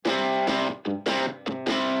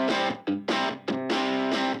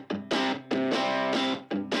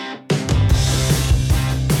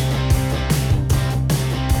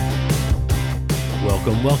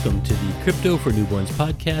Welcome to the Crypto for Newborns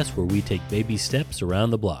podcast, where we take baby steps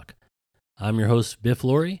around the block. I'm your host, Biff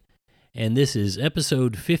Laurie, and this is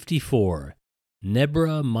episode 54,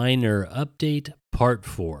 Nebra Miner Update Part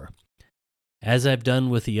 4. As I've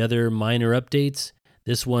done with the other miner updates,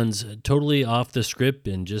 this one's totally off the script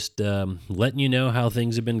and just letting you know how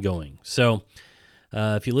things have been going. So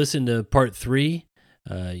if you listen to Part 3,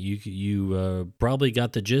 you probably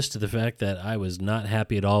got the gist of the fact that I was not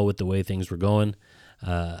happy at all with the way things were going.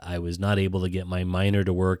 I was not able to get my miner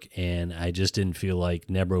to work, and I just didn't feel like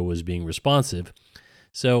Nebra was being responsive.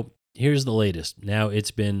 So here's the latest. Now it's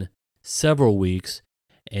been several weeks,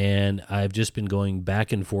 and I've just been going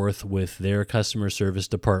back and forth with their customer service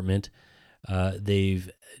department. In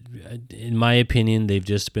my opinion, they've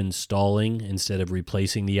just been stalling instead of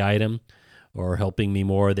replacing the item or helping me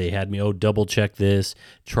more. They had me, double check this,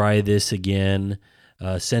 try this again.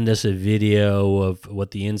 Send us a video of what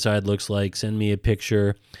the inside looks like. Send me a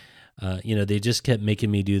picture. They just kept making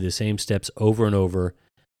me do the same steps over and over.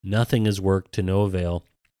 Nothing has worked to no avail.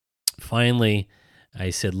 Finally, I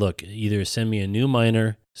said, look, either send me a new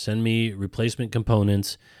miner, send me replacement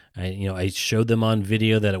components. I showed them on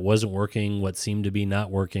video that it wasn't working, what seemed to be not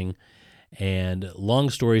working. And long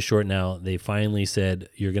story short now, they finally said,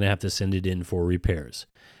 you're going to have to send it in for repairs.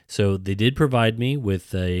 So they did provide me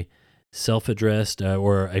with a self-addressed,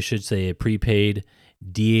 or I should say a prepaid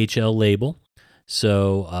DHL label.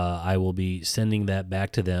 So I will be sending that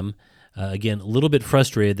back to them. Again, a little bit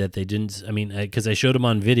frustrated that they didn't, because I showed them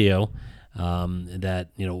on video that,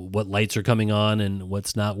 what lights are coming on and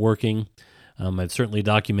what's not working. I've certainly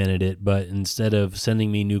documented it, but instead of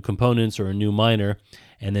sending me new components or a new miner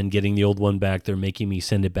and then getting the old one back, they're making me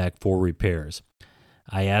send it back for repairs.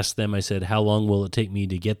 I asked them, I said, how long will it take me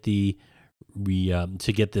to get the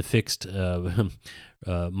fixed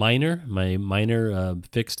my miner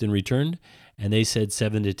fixed and returned? And they said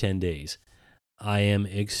 7 to 10 days. I am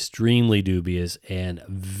extremely dubious and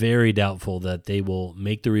very doubtful that they will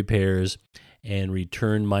make the repairs and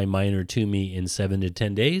return my miner to me in 7 to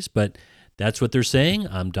 10 days, but that's what they're saying.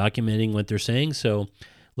 I'm documenting what they're saying. So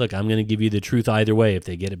look, I'm going to give you the truth either way. If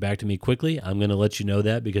they get it back to me quickly, I'm going to let you know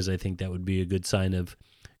that, because I think that would be a good sign of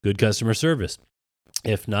good customer service.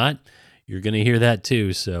 If not, you're going to hear that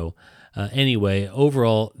too. So anyway,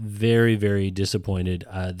 overall, very, very disappointed.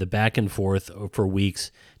 The back and forth for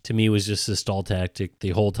weeks to me was just a stall tactic. The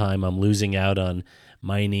whole time I'm losing out on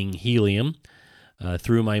mining helium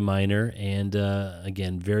through my miner. And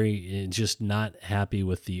again, just not happy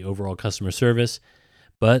with the overall customer service.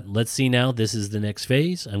 But let's see now. This is the next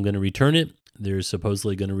phase. I'm going to return it. They're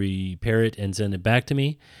supposedly going to repair it and send it back to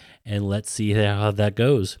me. And let's see how that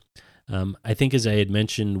goes. I think, as I had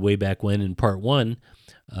mentioned way back when in part 1,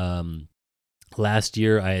 last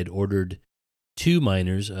year I had ordered 2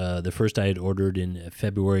 miners. The first I had ordered in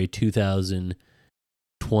February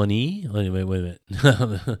 2020. Wait a minute.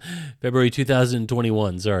 February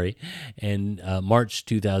 2021, sorry. And March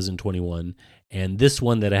 2021. And this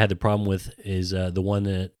one that I had the problem with is the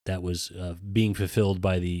one that was being fulfilled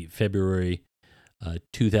by the February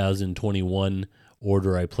 2021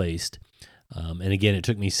 order I placed. And again, it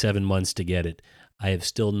took me 7 months to get it. I have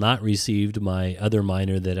still not received my other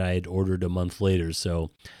miner that I had ordered a month later.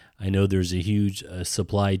 So I know there's a huge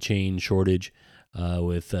supply chain shortage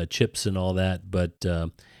with chips and all that. But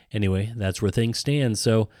anyway, that's where things stand.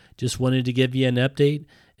 So just wanted to give you an update.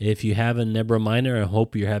 If you have a Nebra miner, I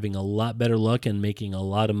hope you're having a lot better luck and making a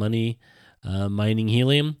lot of money mining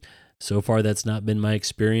helium. So far, that's not been my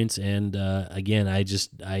experience, and again, I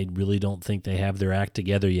really don't think they have their act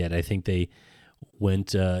together yet. I think they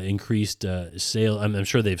increased sale. I'm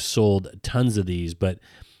sure they've sold tons of these, but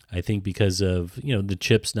I think because of the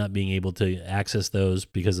chips not being able to access those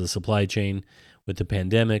because of the supply chain with the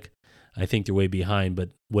pandemic, I think they're way behind. But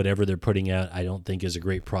whatever they're putting out, I don't think is a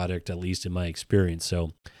great product, at least in my experience.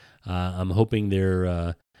 So I'm hoping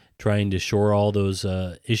they're trying to shore all those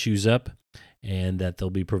issues up, and that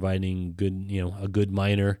they'll be providing a good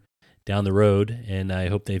miner down the road, and I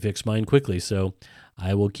hope they fix mine quickly. So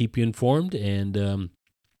I will keep you informed, and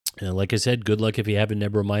like I said, good luck if you have a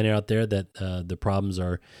Nebra miner out there, that the problems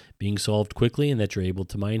are being solved quickly and that you're able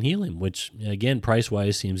to mine helium, which, again,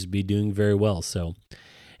 price-wise seems to be doing very well. So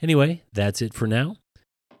anyway, that's it for now.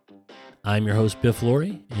 I'm your host, Biff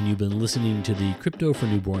Laurie, and you've been listening to the Crypto for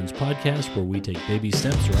Newborns podcast, where we take baby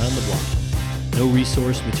steps around the block. No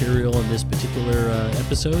resource material in this particular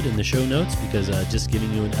episode in the show notes, because just giving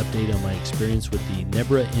you an update on my experience with the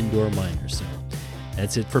Nebra indoor miner. So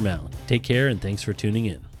that's it for now. Take care, and thanks for tuning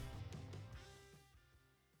in.